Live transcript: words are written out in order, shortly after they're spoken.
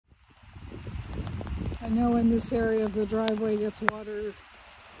know in this area of the driveway gets water.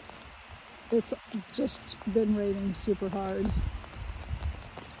 It's just been raining super hard.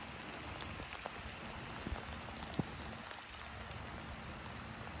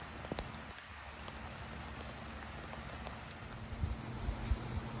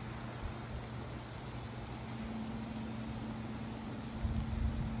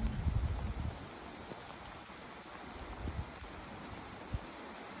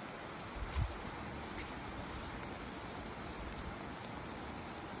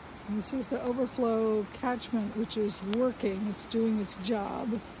 This is the overflow catchment, which is working. It's doing its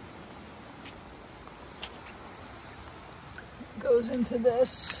job. It goes into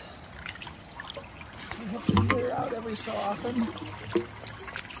this. You have to clear it out every so often.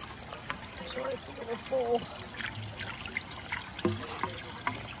 That's why it's a little full.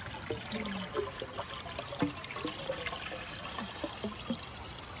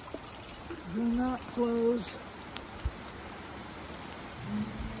 And that flows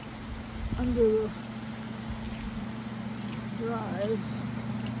under the drive.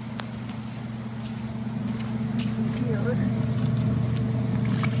 It's in here.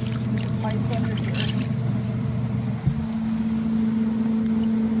 There's a pipe under here.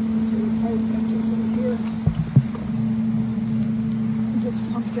 So the pipe empties in here. It gets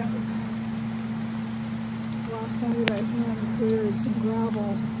pumped out. Last night I hand cleared some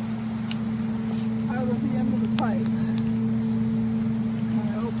gravel out of the end of the pipe.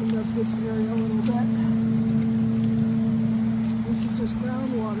 Up this area a little bit. This is just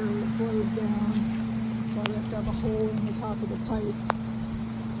groundwater that flows down, so we have to have a hole in the top of the pipe.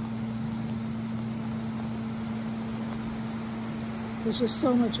 There's just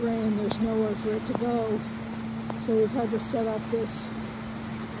so much rain, there's nowhere for it to go. So we've had to set up this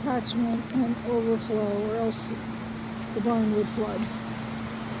catchment and overflow, or else the barn would flood.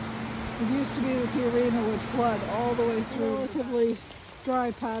 It used to be that the arena would flood all the way through. Relatively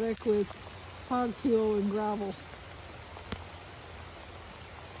dry paddock with hog fuel and gravel.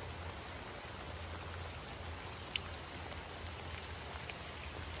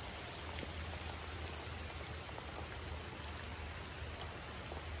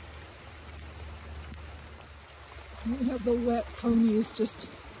 We have the wet ponies just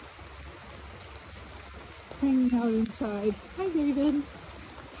hanging out inside. Hi, Raven.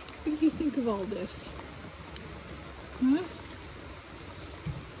 What do you think of all this? Huh?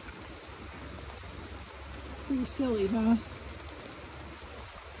 Pretty silly, huh?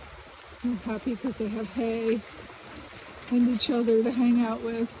 I'm happy because they have hay and each other to hang out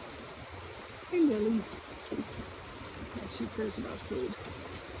with. Hey, Lily. Yeah, she cares about food.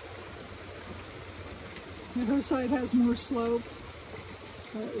 And her side has more slope.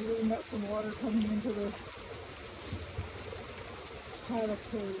 We've even got some water coming into the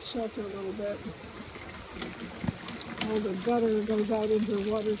paddock to shelter a little bit. Oh, the gutter goes out into the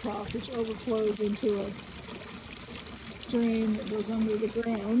water trough, which overflows into a drain that goes under the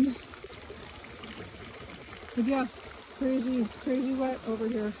ground. But yeah, crazy wet over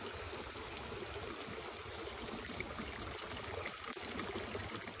here.